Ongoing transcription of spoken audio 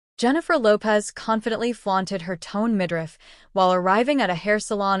Jennifer Lopez confidently flaunted her toned midriff while arriving at a hair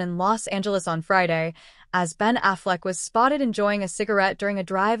salon in Los Angeles on Friday, as Ben Affleck was spotted enjoying a cigarette during a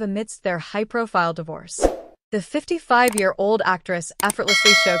drive amidst their high-profile divorce. The 55-year-old actress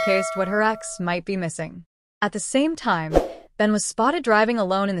effortlessly showcased what her ex might be missing. At the same time, Ben was spotted driving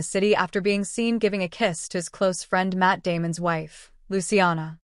alone in the city after being seen giving a kiss to his close friend Matt Damon's wife,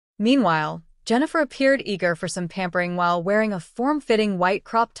 Luciana. Meanwhile, Jennifer appeared eager for some pampering while wearing a form-fitting white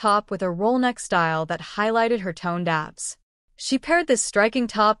crop top with a roll-neck style that highlighted her toned abs. She paired this striking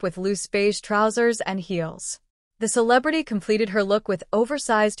top with loose beige trousers and heels. The celebrity completed her look with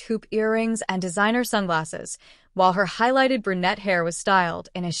oversized hoop earrings and designer sunglasses, while her highlighted brunette hair was styled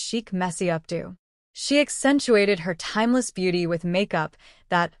in a chic, messy updo. She accentuated her timeless beauty with makeup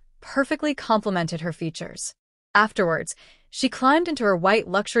that perfectly complemented her features. Afterwards, she climbed into her white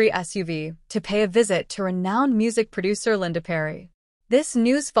luxury SUV to pay a visit to renowned music producer Linda Perry. This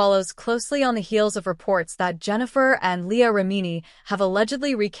news follows closely on the heels of reports that Jennifer and Leah Remini have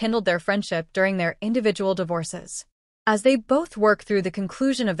allegedly rekindled their friendship during their individual divorces. As they both work through the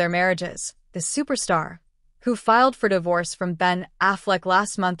conclusion of their marriages, the superstar, who filed for divorce from Ben Affleck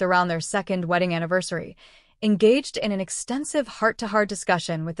last month around their second wedding anniversary, engaged in an extensive heart-to-heart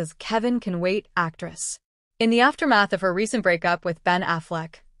discussion with the Kevin Can Wait actress. In the aftermath of her recent breakup with Ben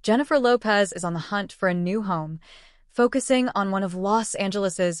Affleck, Jennifer Lopez is on the hunt for a new home, focusing on one of Los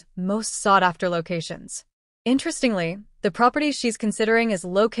Angeles' most sought-after locations. Interestingly, the property she's considering is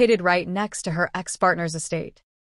located right next to her ex-partner's estate.